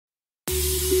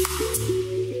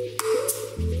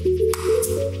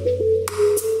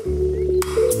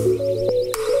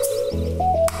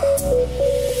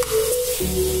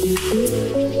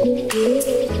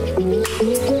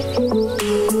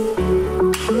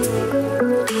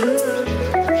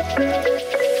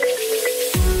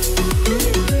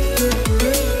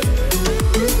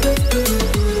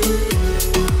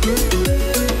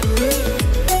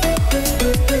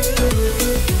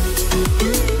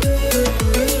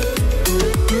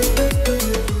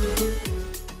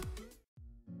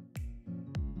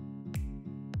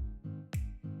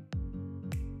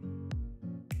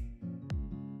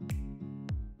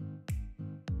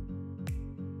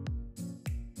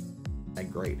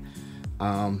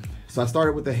So I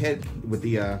started with the head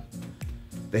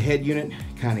unit,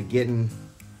 kind of getting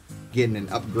an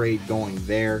upgrade going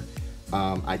there.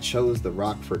 I chose the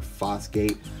Rockford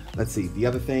Fosgate. Let's see, the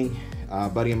other thing, a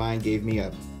buddy of mine gave me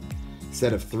a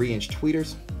set of 3-inch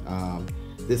tweeters.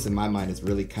 This in my mind is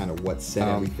really kind of what set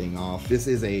everything off. This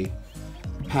is a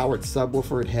powered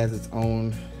subwoofer. It has its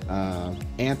own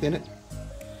amp in it,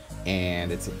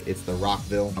 and it's the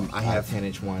Rockville. I have a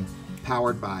 10-inch one,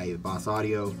 powered by Boss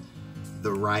Audio,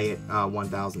 the Riot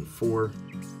 1004.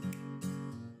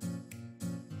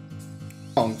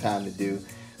 Long time to do.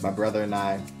 My brother and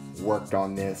I worked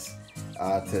on this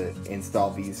to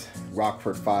install these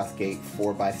Rockford Fosgate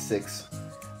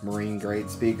 4x6 marine grade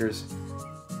speakers.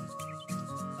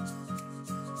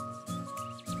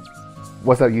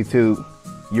 What's up, YouTube?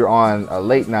 You're on a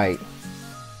late night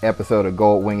episode of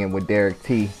Gold Winging with Derek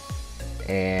T,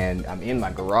 and I'm in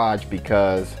my garage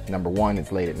because number one,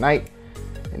 it's late at night,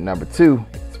 and number two,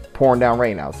 it's pouring down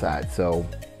rain outside. So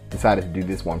decided to do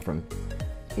this one from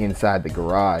inside the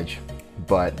garage.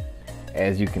 But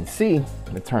as you can see,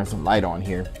 let me turn some light on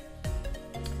here.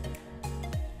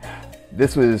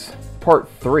 This was part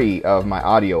 3 of my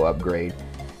audio upgrade,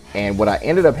 and what I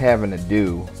ended up having to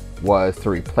do was to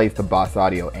replace the Boss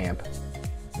Audio amp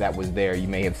that was there. You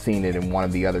may have seen it in one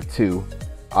of the other 2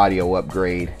 audio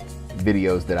upgrade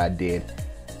videos that I did.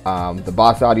 The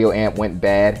Boss Audio amp went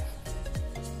bad,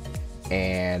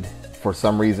 and for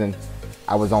some reason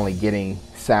I was only getting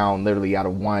sound literally out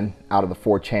of the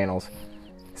 4 channels.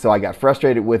 So I got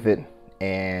frustrated with it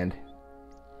and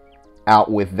out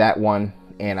with that one,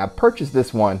 and I purchased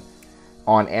this one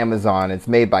on Amazon. It's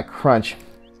made by Crunch.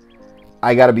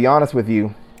 I gotta be honest with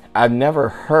you, I've never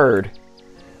heard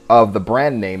of the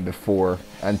brand name before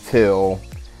until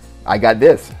I got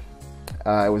this.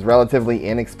 It was relatively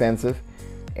inexpensive,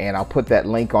 and I'll put that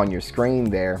link on your screen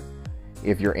there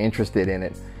if you're interested in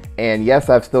it. And yes,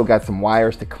 I've still got some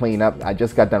wires to clean up. I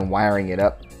just got done wiring it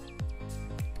up,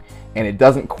 and it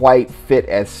doesn't quite fit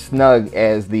as snug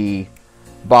as the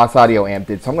Boss Audio amp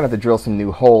did, so I'm gonna have to drill some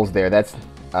new holes there. That's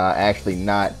actually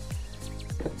not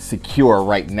secure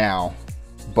right now,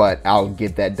 but I'll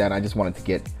get that done. I just wanted to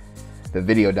get the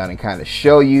video done and kind of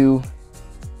show you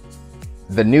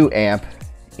the new amp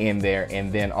in there,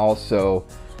 and then also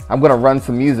I'm gonna run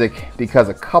some music because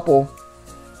a couple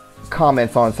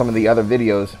comments on some of the other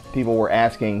videos, people were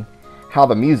asking how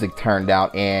the music turned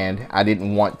out, and I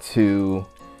didn't want to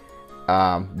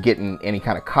get in any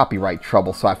kind of copyright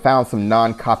trouble, so I found some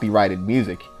non-copyrighted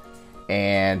music,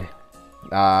 and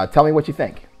tell me what you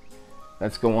think.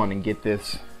 Let's go on and get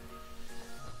this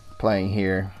playing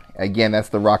here. Again, that's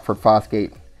the Rockford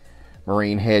Fosgate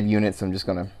marine head unit, so I'm just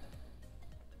gonna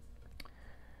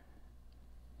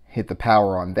hit the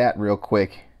power on that real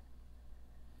quick.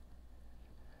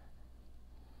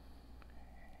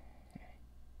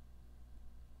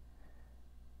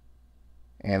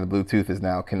 And the Bluetooth is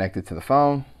now connected to the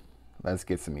phone. Let's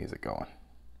get some music going.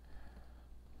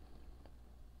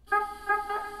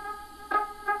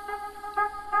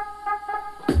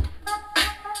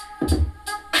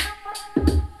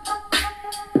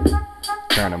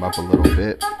 Turn them up a little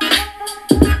bit.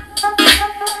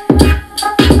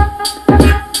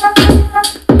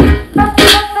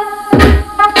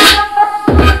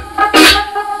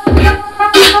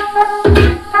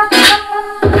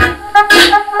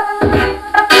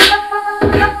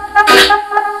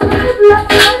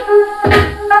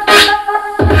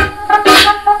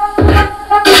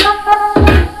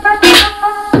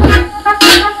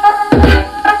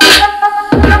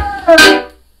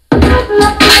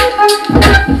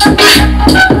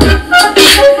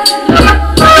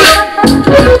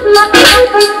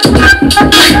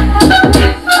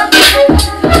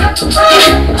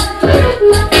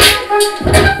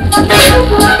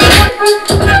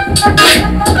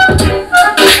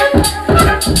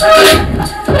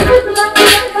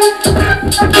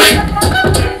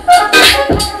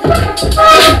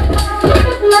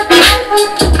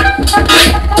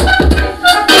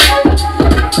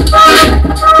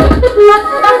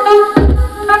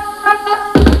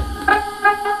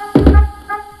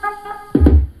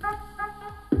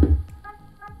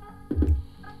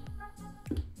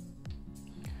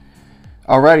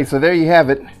 Alrighty, so there you have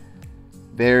it.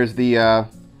 There's the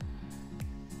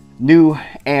new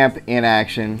amp in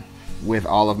action with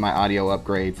all of my audio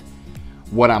upgrades.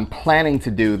 What I'm planning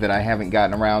to do that I haven't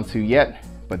gotten around to yet,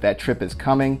 but that trip is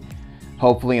coming,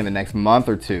 hopefully in the next month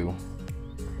or 2,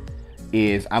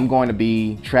 is I'm going to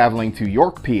be traveling to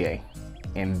York, PA,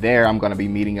 and there I'm going to be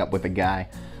meeting up with a guy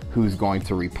who's going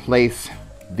to replace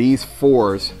these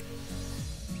 4s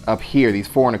up here, these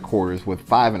 4 1/4s with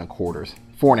 5 1/4s,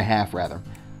 4 1/2 rather,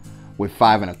 with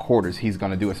 5 1/4s. He's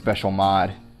going to do a special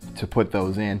mod to put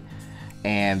those in.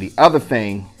 And the other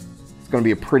thing, it's going to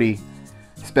be a pretty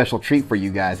special treat for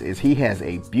you guys, is he has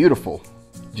a beautiful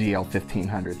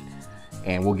GL1500,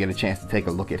 and we'll get a chance to take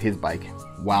a look at his bike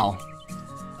while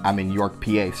I'm in York,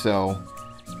 PA. So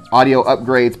audio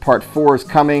upgrades part 4 is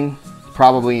coming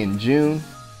probably in June.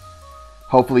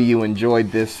 Hopefully you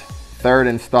enjoyed this 3rd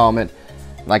installment.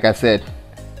 Like I said,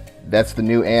 that's the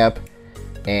new amp,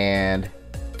 and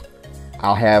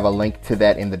I'll have a link to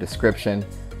that in the description,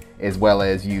 as well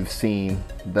as you've seen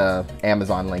the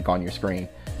Amazon link on your screen.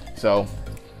 So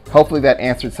hopefully that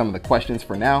answered some of the questions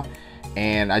for now,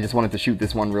 and I just wanted to shoot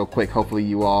this one real quick. Hopefully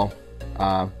you all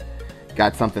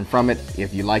got something from it.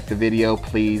 If you liked the video,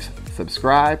 please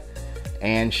subscribe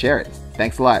and share it.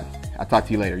 Thanks a lot. I'll talk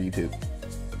to you later, YouTube.